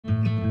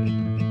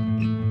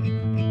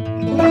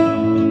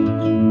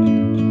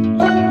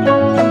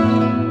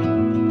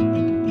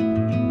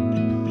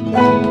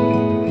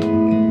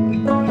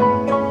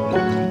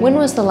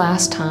was the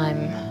last time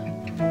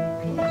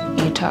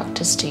you talked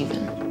to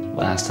Stephen?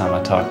 Last time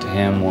I talked to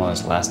him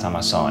was last time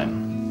I saw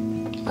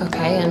him.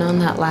 Okay, and on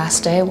that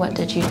last day, what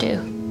did you do?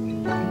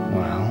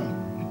 Well,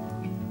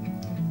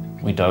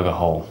 we dug a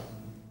hole.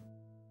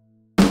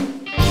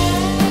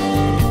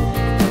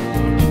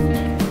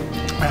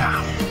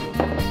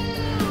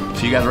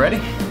 So you guys ready?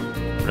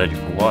 Ready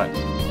for what?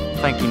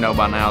 I think you know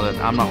by now that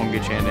I'm not gonna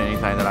get you into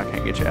anything that I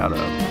can't get you out of,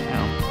 you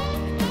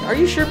know? Are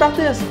you sure about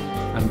this?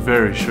 I'm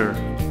very sure.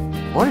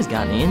 What has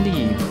gotten into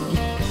you?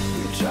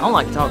 I don't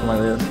like talking like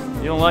this.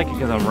 You don't like it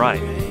because I'm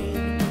right.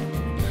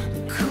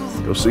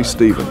 Go see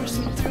Stephen.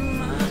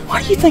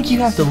 Why do you think you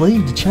have to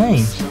leave to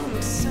change?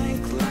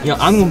 You know,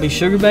 I'm gonna be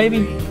sugar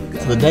baby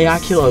till the day I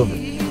kill over.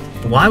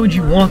 Why would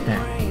you want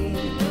that?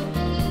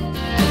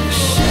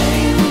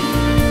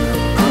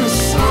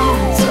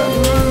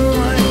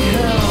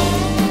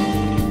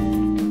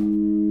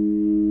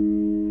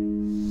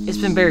 It's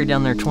been buried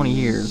down there 20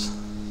 years.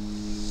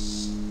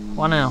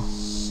 Why now?